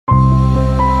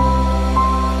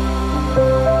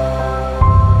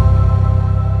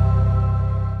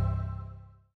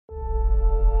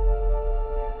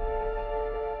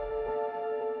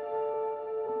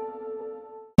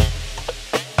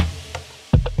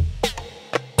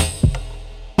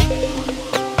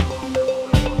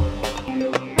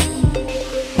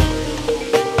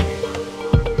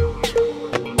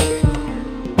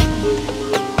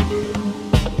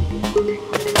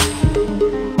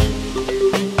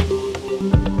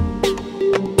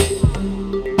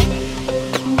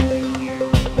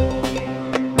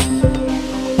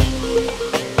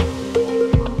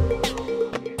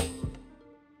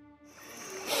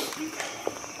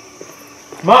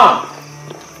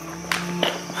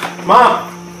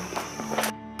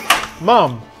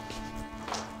Mom.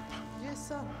 Yes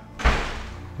sir.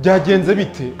 Byagenze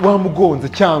bite? Wamugonze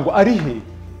cyangwa ari he?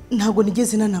 Ntabwo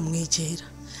nigeze nanamwegera.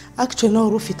 Actually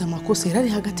nawe ufite amakosa yari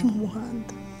hagati mu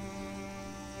muhanda.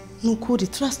 Nukuri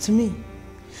trust me.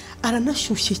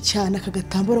 Aranashyushye cyane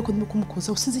akagatambura ko ndimo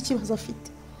kumukoza usinzi ikibazo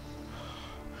afite.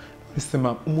 Ese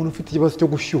mama, umuntu ufite ikibazo cyo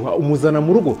gushyuha umuzana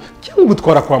mu rugo cyangwa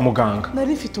umutwara kwa muganga?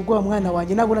 Nari mfite ubwoba mwana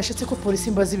wanjye ntabwo nashatse ko polisi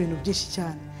imbaza ibintu byinshi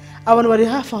cyane. Abantu bari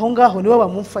hafi aho ngaho nibo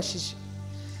bamumfashije.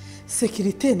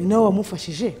 Security ni nawe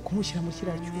wamufashije kumushyira mu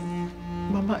kirajyo.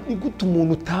 Mama, ni gute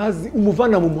umuntu utazi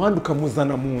umuvana mu muhanda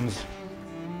ukamuzana mu nzu?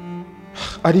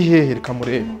 Ari hehe reka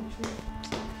murebe?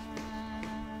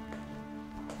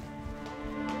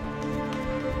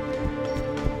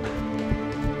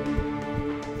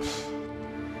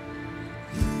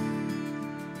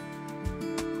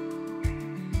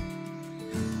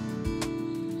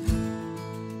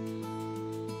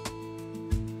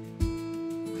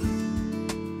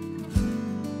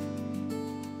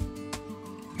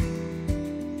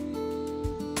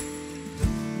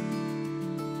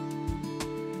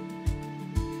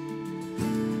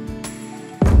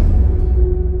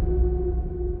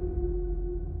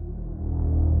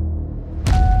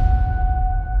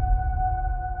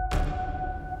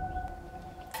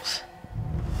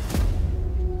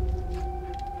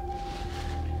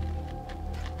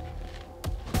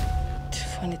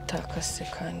 Nitakase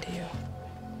kandi yo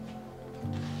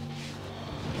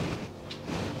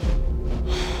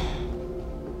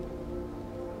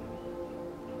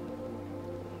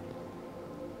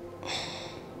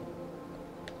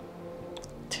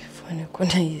telefone ko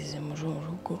nayize mu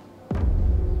rugo.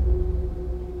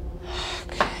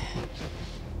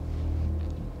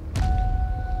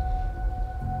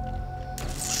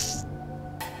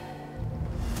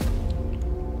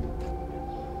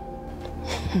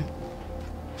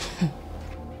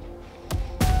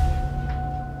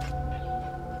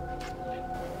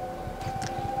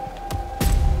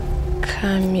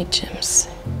 Kami James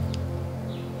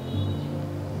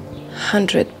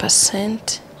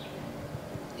 100%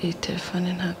 iyi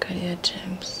telefone ntabwo ari iya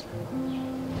James.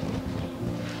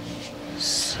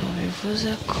 So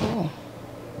bivuze ko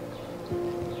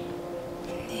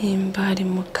nimba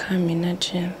harimo Kami na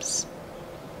James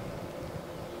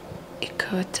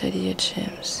ikaba atari iya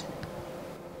James.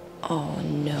 Oh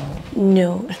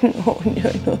no.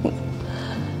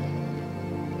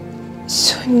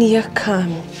 So ni iya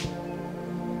Kami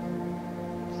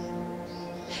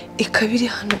ikabiri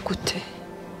hano gute?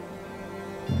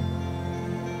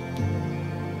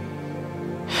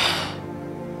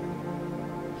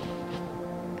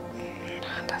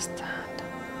 Understand.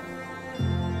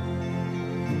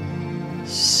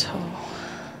 So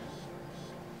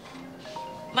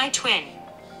my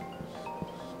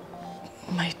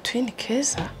twin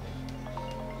Keza?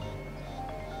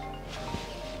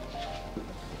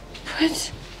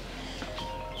 What?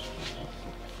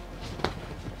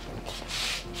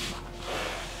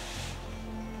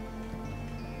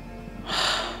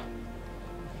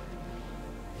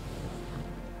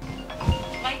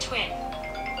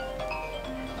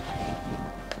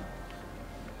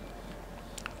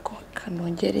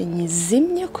 Nongere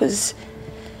nyizimye kuzi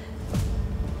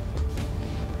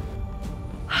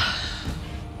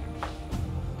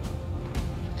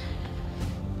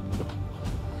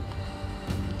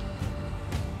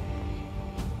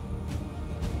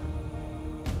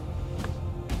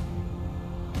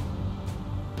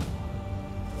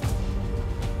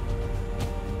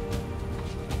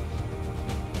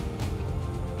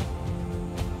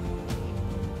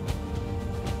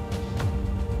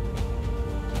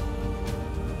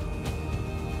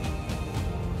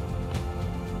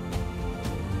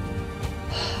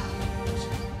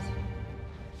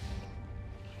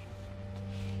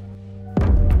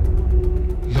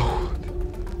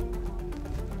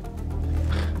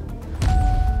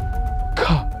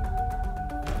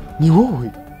ni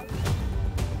wowe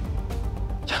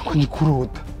cyangwa ni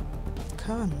kurota?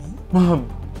 Kami mama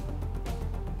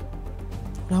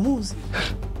uramuzi?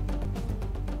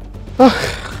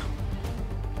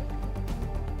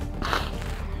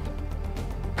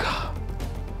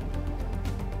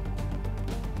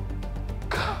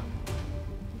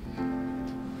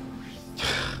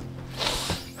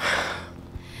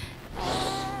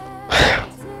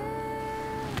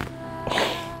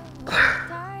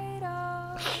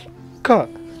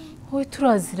 wowe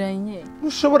turaziranye.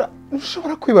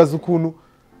 Nushobora kwibaza ukuntu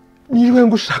niwe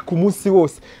ngushaka umunsi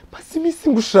wose maze iminsi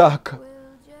ngushaka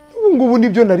ngubu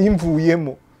nibyo nari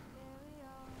mvuyemo.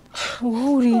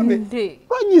 Wowe urinde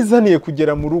banyizaniye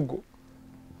kugera mu rugo.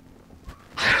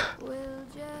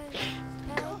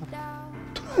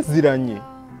 turaziranye.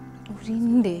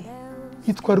 urinde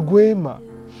Yitwa Rwema,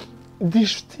 ndi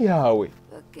inshuti yawe.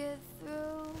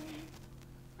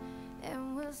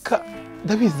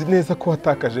 Ndabizi neza ko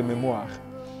watakaje memoire,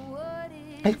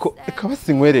 ariko reka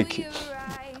basinkwereke,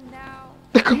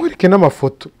 reka nkwereke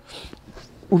n'amafoto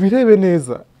ubirebe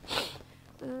neza.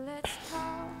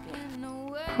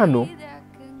 Hano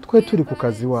twari turi ku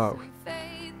kazi wawe,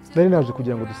 nari naje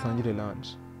kugira ngo dusangire lunch.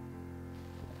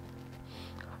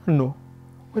 Hano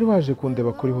wari waje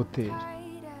kundeba kuri hoteli.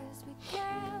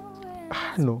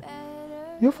 Hano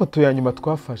iyo foto ya nyuma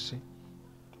twafashe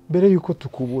mbere yuko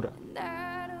tukubura.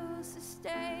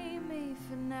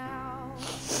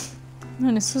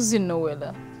 none se uzi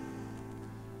Nowela?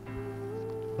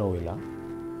 Nowela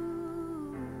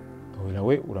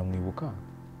we uramwibuka?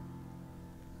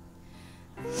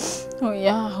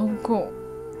 oya ahubwo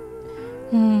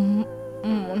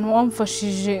umuntu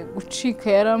wamfashije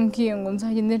gucika yarambwiye ngo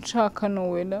nzagende nshaka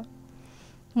Nowela,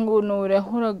 ngo Nowela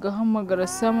yahoraga ahamagara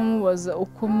Sam amubaza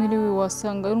uko miriwe,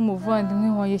 wasanga ari umuvandimwe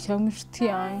wanjye cyangwa inshuti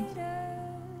yanjye.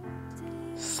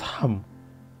 Sam?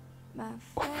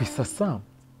 Ofisa Sam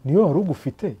niyo wari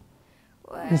ugufite?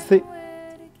 Ese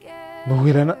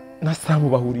Nowela na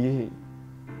Sam bahuriye he?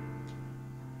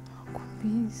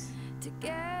 Kubizi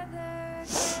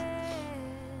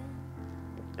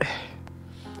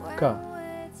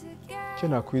icyo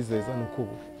nakwizeza ni uko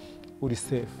uri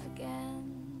safe.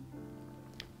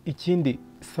 Ikindi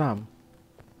Sam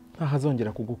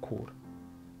ntahazongera kugukura,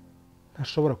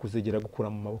 ntashobora kuzigera gukura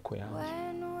mu maboko yanjye.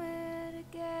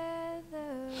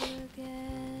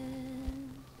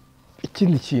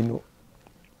 Ikindi kintu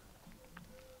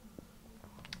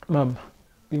mama,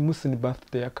 uyu munsi ni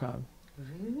birthday ya Kami,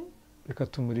 reka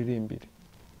tumuririmbire.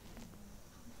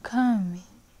 Kami?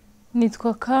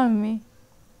 Nitwa Kami?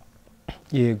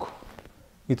 Yego,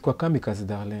 witwa Kamikazi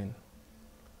Darlene.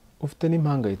 Ufite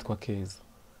n'impanga yitwa Keza.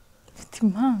 Ufite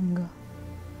impanga?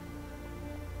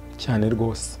 Cyane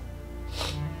rwose.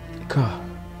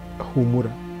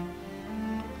 Humura,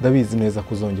 ndabizi neza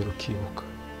kuzongera ukibuka.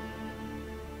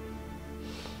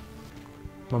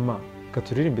 Mama,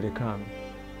 katuririmbire Kami.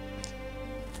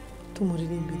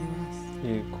 Tumuririmbire basi.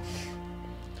 Yego.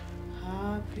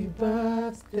 Happy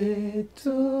birthday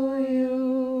to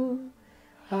you.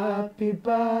 Happy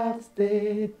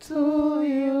birthday to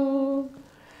you.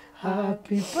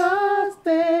 Happy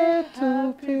birthday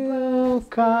to you,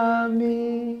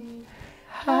 Kami.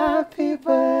 Happy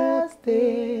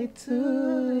birthday to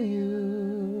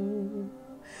you.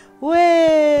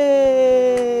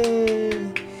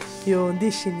 Yo,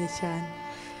 ndishimye cyane.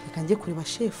 Reka njye kureba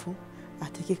shefu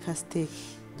ateke ka steak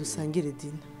dusangire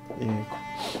dina. Yego.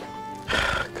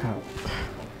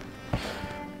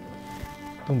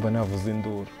 Ndumva navuze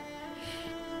induru.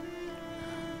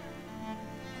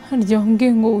 Harya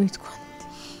wambwiye ngo witwa nde?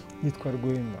 Yitwa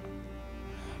Rwema.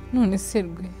 None se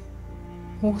Rwe,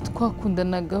 uwo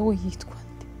twakundanaga we yitwa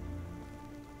nde?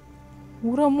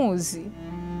 Uramuzi?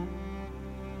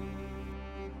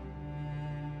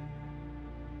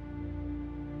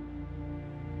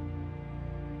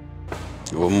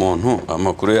 uwo muntu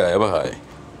amakuru yayabahaye?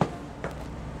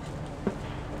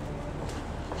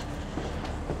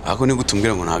 Ako ni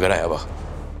gutumbwira ngo ntago arayabaha.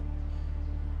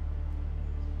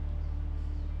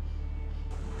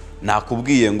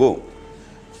 Nakubwiye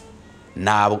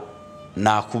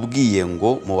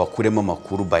ngo mubakuremo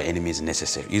amakuru by any means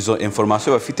necessary. Izo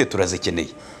information bafite turazikeneye.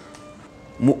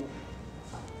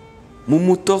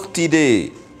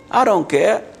 Mutortide. I don't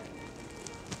care.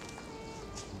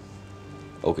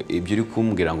 Okay, ibyo uri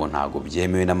kumbwira ngo ntago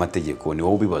byemewe n'amategeko ni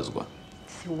wowe ubibazwa.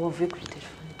 Si wowe kuri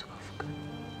telefone tukavuga.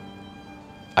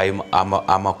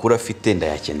 Amakuru afite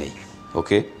ndayakeneye.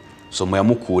 Okay? So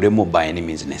muyamukuremo by any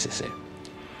means necessary.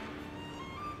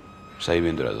 Sa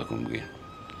ibindi uraza kumbwira.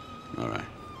 All right.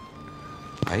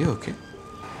 Are you okay?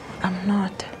 I'm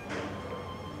not.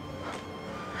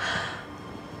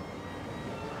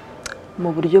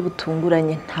 Mu buryo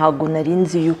butunguranye ntago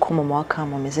narinzi yuko mama wa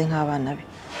Kama ameze nk'abana be.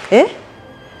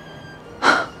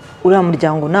 Uriya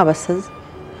muryango n'abasazi.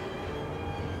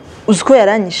 Uziko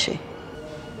yaranyishe.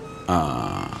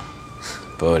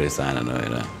 Pole sana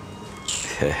Noela.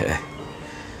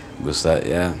 Gusa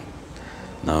ya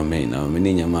Naomi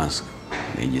ni inyamaswa,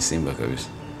 ni igisimba kabisa.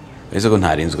 Ese ko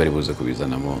ntarinzwe ari buze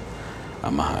kubizanamo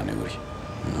amahane gutyo.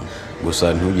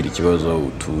 Gusa ntugire ikibazo,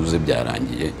 utuze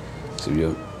byarangiye,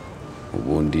 sibyo?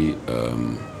 Ubundi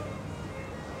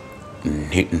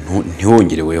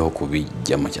ntiwongereweho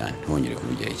kubijyamo cyane, ntiwongere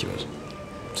kubijyaho ikibazo,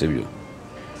 sibyo?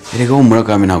 Erega humura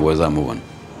Kami ntabwo bazamubona.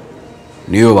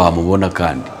 Niyo bamubona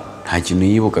kandi nta kintu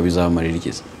yibuka bizamarira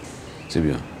ikiza,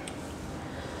 sibyo?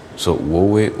 So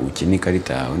wowe ukina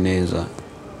ikarita yawe neza,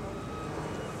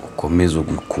 ukomeze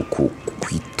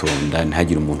kwitonda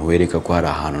ntihagire umuntu wereka ko hari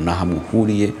ahantu na hamwe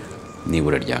uhuriye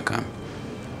n'ibura rya kame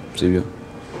sibyo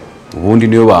ubundi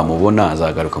niyo bamubona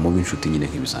azagaruka mu b'inshuti nyine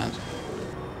nk'ibisanzwe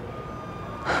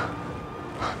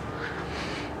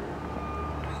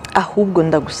ahubwo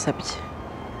ndagusabye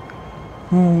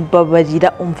mbabarira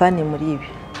umvane muri ibi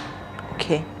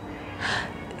okay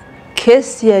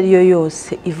kesi iyo ariyo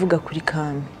yose ivuga kuri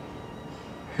kame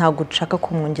ntabwo nshaka ko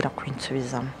mwongera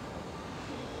kwinsubizamo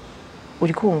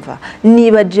uri kumva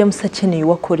niba James akeneye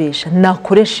uwakoresha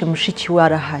nakoreshe mushiki we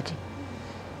arahari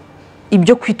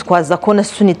ibyo kwitwaza ko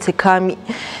nasunitse kami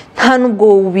nta nubwo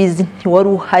wowe ubizi ntiwari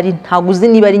uhari ntabwo uzi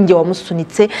niba ari njye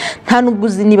wamusunitse nta nubwo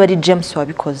uzi niba ari James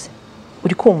wabikoze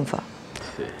uri kumva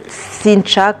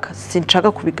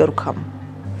sinshaka kubigarukamo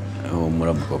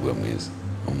umura mukobwa mwiza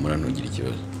umura ntugira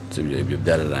ikibazo sibyo ibyo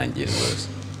byararangiye rwose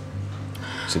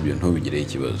sibyo ntubigireho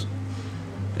ikibazo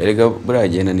erega buriya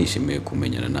gihe nishimiye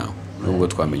kumenyana nawe nubwo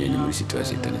twamenyanye muri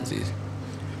situation itari nziza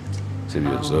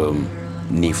sibyo so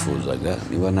nifuzaga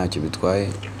niba ntacyo bitwaye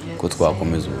ko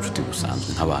twakomeza ubucuti busanzwe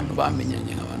nk'abantu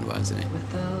bamenyanye nk'abantu baziranye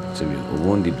sibyo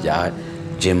ubundi bya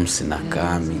James na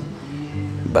Kami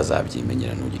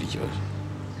bazabyimenyera ntugira ikibazo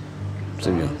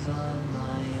sibyo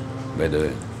by the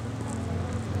way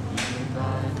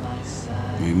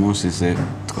uyu munsi se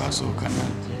twasohokana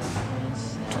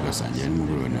tugasangira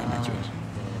nimugoroba nta kibazo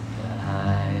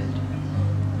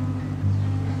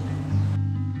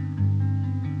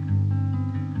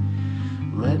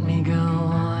Let me go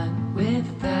on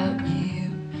without you.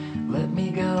 Let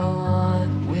me go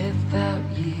on without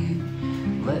you.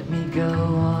 Let me go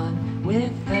on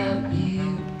without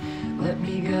you. Let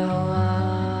me go on.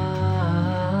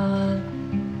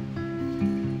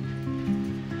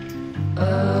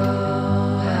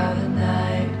 Oh, how the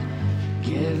night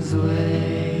gives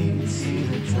way to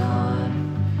the dawn.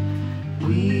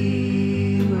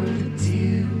 We were the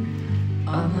dew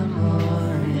on the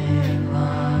morning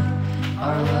lawn.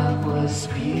 Our love was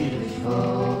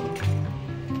beautiful,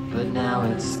 but now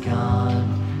it's gone.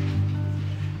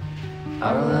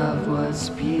 Our love was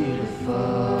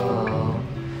beautiful,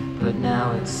 but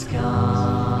now it's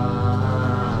gone.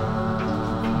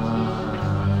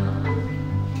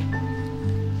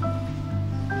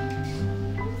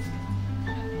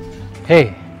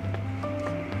 Hey,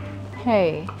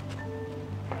 Hey,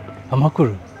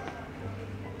 amakuru.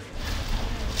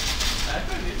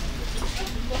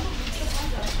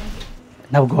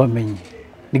 Ntabwo wamenye.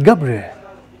 Ni Gabriel.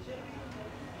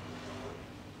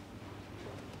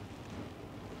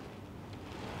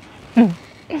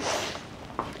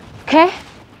 ke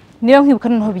niyo nkwibuka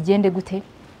noneho bigende gute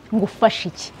ngufashe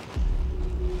iki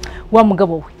wa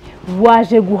mugabo we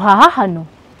waje guhaha hano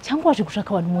cyangwa waje gushaka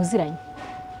abantu muziranye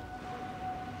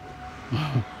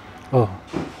Oh,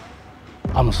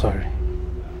 I'm sorry.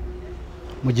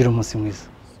 Mugira umunsi mwiza.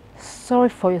 sorry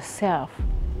for yourself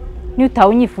niyo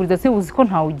utawunyifuriza se uzi ko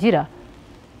ntawugira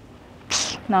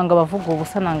nanga abavuga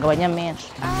ubusa nanga abanyamenshi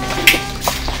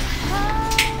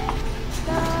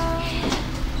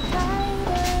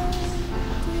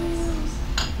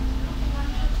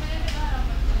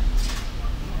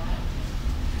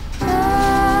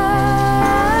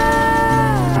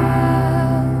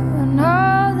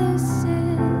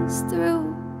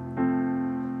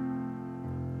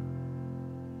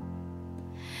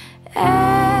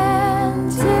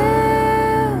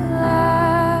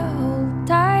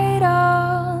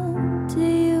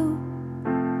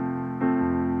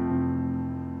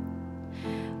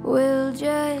We'll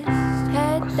just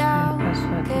head down,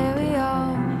 carry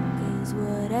on, 'cause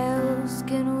what else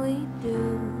can we do?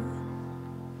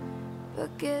 But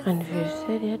get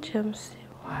Anniversaire ya James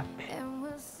wapi? and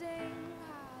we'll sing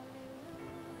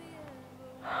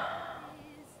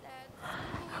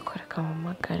Akora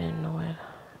kamamagare Noella.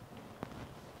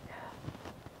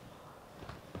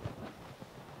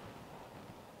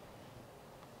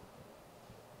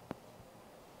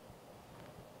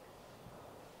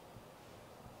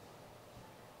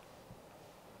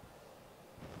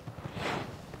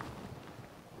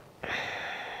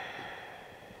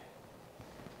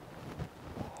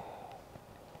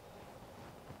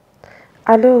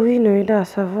 Allô, oui, Noéla,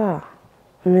 ça va?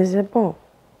 Mais c'est bon.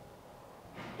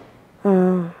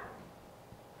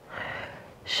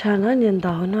 Shananye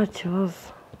ndaho nta kibazo.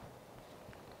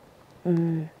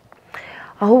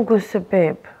 Ahubwo se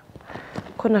babe,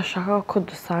 ko nashakaga ko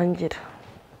dusangira.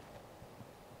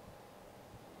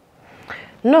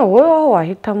 No, wowe aho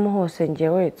wahitamo hose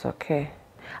njyewe it's okay.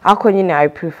 Ako nyine I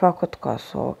prefer ko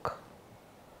twasohoka.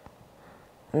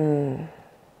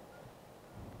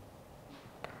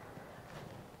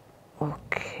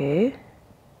 Okay.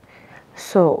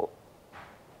 So,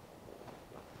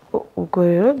 ubwo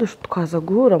rero twaza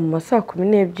guhura mu ma saa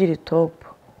 12 top.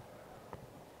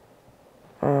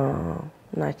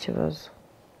 Nta kibazo.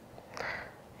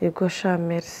 Yego sha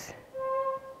merci.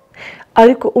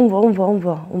 Ariko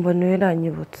umva niwe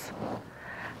ranyibutsa.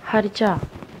 Harya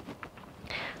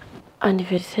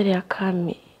anniversaire ya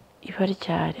Kami iba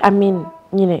ryari?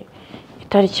 Nyine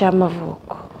itariki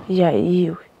y'amavuko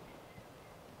yiwe.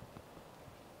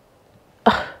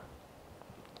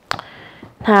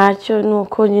 Ntacyo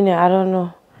nuko nyine I don't know.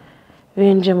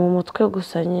 Binje mu mutwe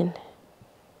gusa nyine.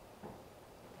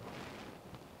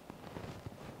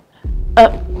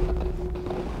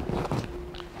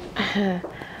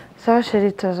 Sawa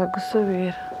sheri tuza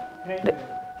gusubira.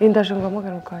 Indaje ngo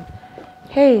amagana ukanye.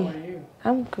 Hey,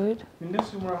 I'm good.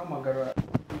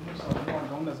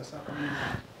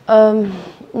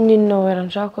 Ni Noella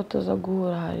nshaka ko tuza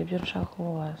guhura hari ibyo nshaka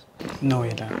kumubaza.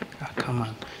 Noella, come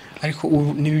on. Ariko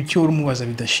ni bicyo urumubaza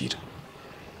bidashira.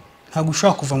 Ntabwo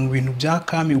ushaka kuva mu bintu bya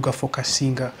Kami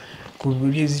ugafokasinga ku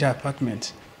buri zira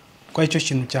apartment. Kwa icyo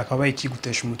kintu cyakabaye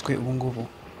kigutesha umutwe ubu ngubu.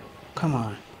 Come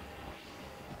on.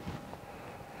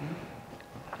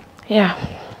 Yeah,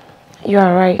 you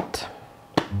are right.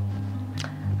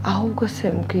 Ahubwo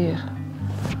se mbwira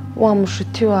wa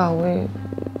mushuti wawe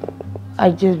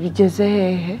bigeze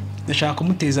hehe? Ndashaka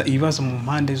kumuteza ibibazo mu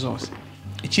mpande zose.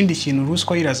 Ikindi kintu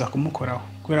ruswa iraza kumukoraho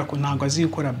kubera ko ntabwo azi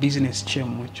gukora business cye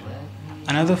mu mucyo.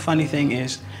 Another funny thing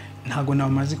is ntabwo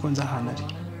namaze ko nza hano ari.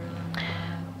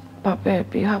 But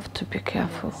baby, you have to be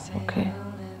careful, okay?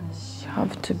 You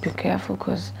have to be careful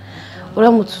because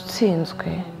uramutse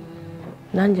utsinzwe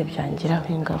nanjye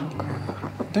byangiraho ingaruka.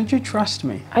 Don't you trust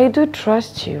me? I do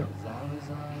trust you.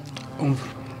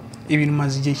 Ibintu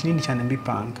maze igihe kinini cyane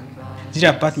mbipanga. Zira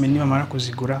apartment niba mara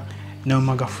kuzigura nayo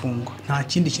magafungo. Nta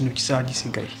kindi kintu kizaba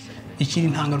gisigaye. Ikindi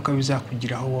nta ngaruka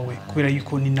bizakugiraho wowe kubera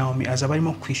yuko ni Naomi azaba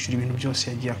arimo kwishura ibintu byose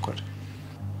yagiye akora.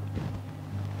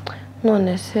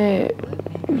 None se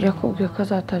yakubwiye ko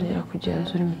azatangira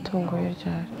kugenzura imitungo ye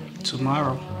ryari?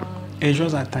 Tomorrow. Ejo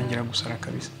azatangira gusara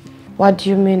kabisa. What do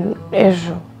you mean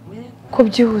ejo? Ko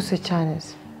byihuse cyane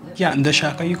se?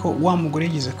 Ndashaka yuko wa mugore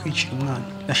yigize kwicira umwana.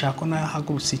 Ndashaka ko nayo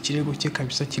hagurutse ikirego cye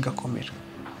kabisa kigakomera.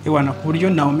 Ewana ku buryo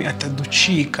Naomi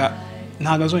ataducika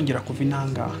ntago azongera kuva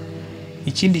inangaha.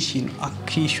 Ikindi kintu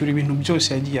akishyura ibintu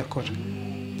byose yagiye akora.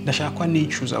 Ndashaka ko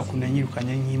nicuza ukuntu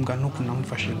yanyirukanye nkimbwa no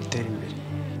kunamufashe gutera imbere.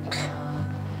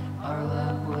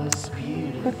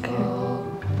 Okay.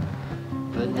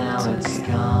 But now it's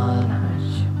gone.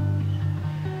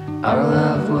 Our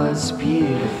love was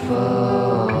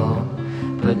beautiful,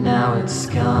 but now it's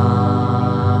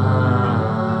gone.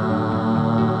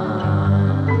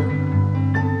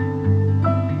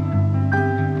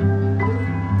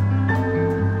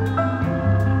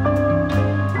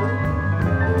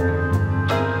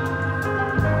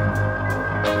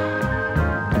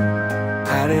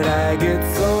 How did I get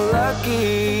so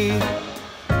lucky?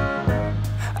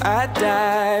 I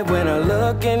die when I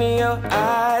look in your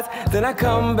eyes, then I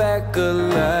come back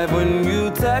alive when you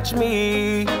touch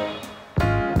me.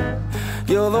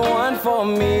 You're the one for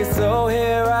me, so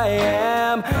here I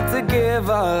am to give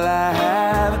all I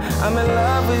have. I'm in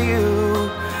love with you,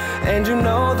 and you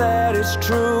know that it's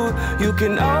true. You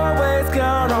can always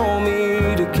count on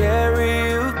me to carry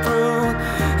you through.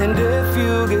 And if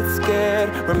you get scared,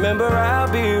 remember I'll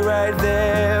be right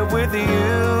there with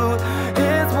you.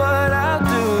 Here's what I'll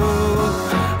do,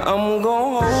 I'm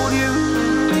gonna hold you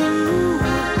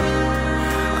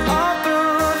all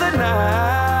through the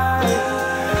night.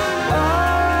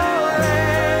 Oh,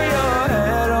 lay your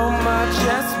head on my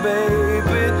chest,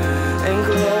 baby, and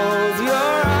close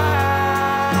your eyes.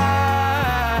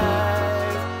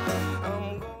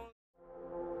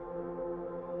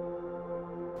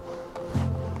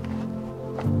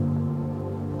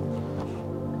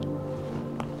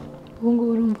 Ubu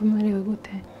ngubu urumva umerewe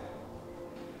gute?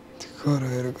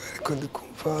 Ndikoroherwa ariko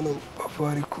ndikumva hano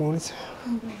papa ari kunse.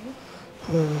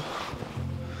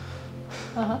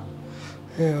 Aha.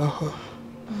 Aha.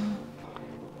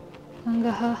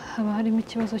 Ahangaha haba harimo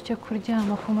ikibazo cyo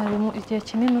kuryama kumara igihe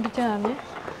kinini uryamye.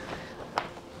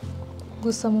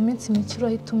 Gusa mu minsi mike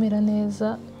urahita umera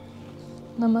neza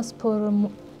n'amasiporo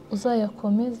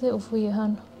uzayakomeze uvuye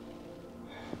hano.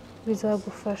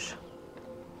 Bizagufasha.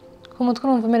 Ku mutwe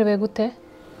urumva umerewe gute?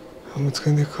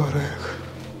 Umutwe ndikoroherwa.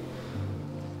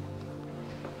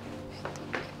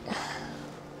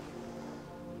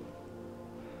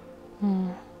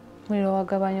 Umuriro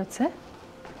wagabanyutse.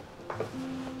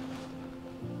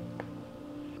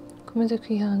 Komeze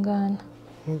kwihangana.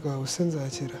 Mugabo se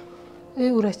nzakira.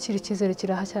 Urakira, icyizere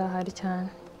kirahacyahari cyane.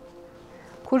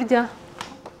 Kurya?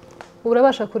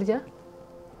 Urabasha kurya?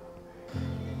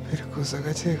 biri kuza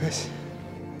gake gake.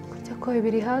 Kurya kwawe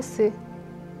biri hasi.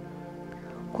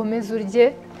 Komeza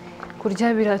urye,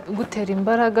 kurya biragutera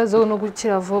imbaraga zo no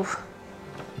gukira vuba.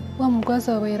 Wa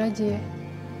mugwaza wawe yaragiye?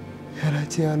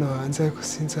 Yaragiye hano hanze ariko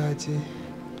sinzagiye.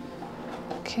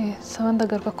 Okay, saba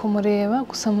ndagaruka kumureba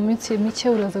gusa mu minsi mike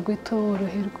uraza guhita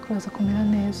woroherwa, uraza kumera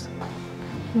neza.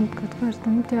 Nuko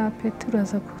twashitamo bya apeti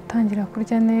uraza gutangira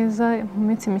kurya neza, mu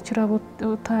minsi mike uraba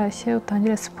utashye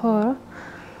utangire siporo.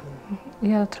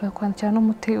 Ya turakwandikira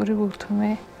n'umuti uri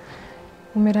butume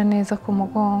umera neza ku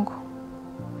mugongo.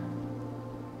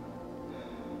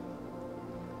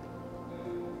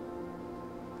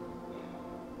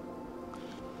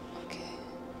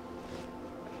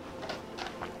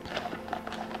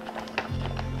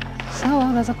 Sawa,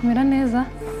 uraza kumera neza?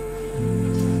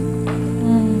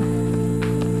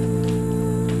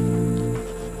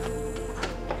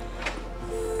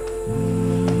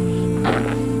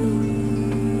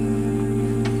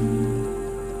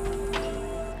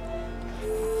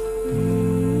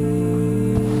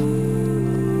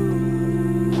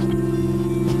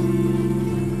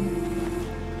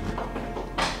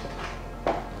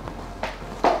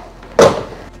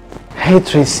 Hey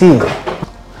Tracy.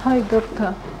 Hi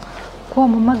doctor. Kuwa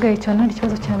mumagaye cyane hari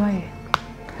ikibazo cyabaye?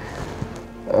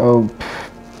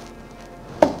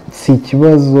 Si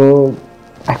ikibazo,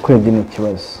 akurebye ni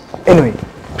ikibazo. Anyway,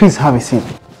 please have a seat.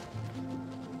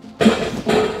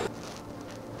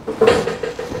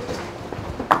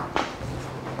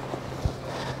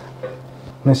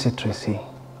 Monsieur Tracy,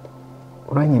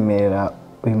 uranyemerera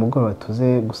uyu mugoroba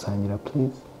tuze gusangira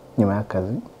please nyuma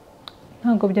y'akazi?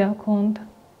 Ntabwo byakunda.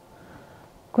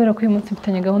 Kubera ko uyu munsi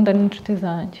mfitanye gahunda n'inshuti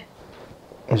zanjye.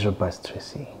 Ejo basi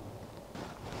Tracy.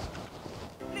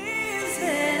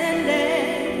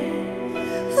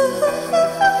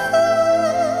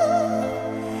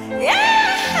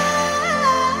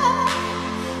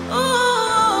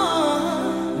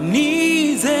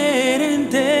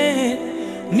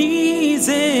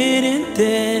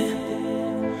 Nizerente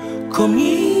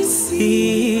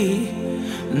komisi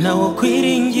nawo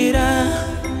kwiringira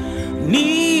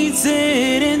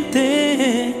nizerente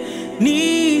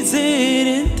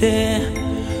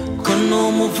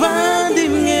kono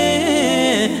muvandimwe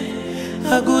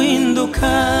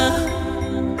aguhinduka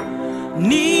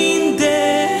ninde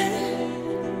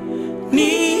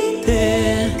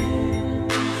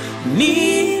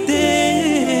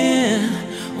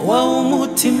wa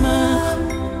umutima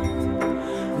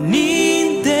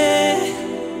ninde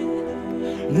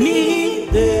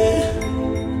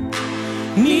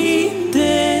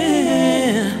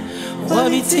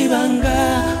wabitibanga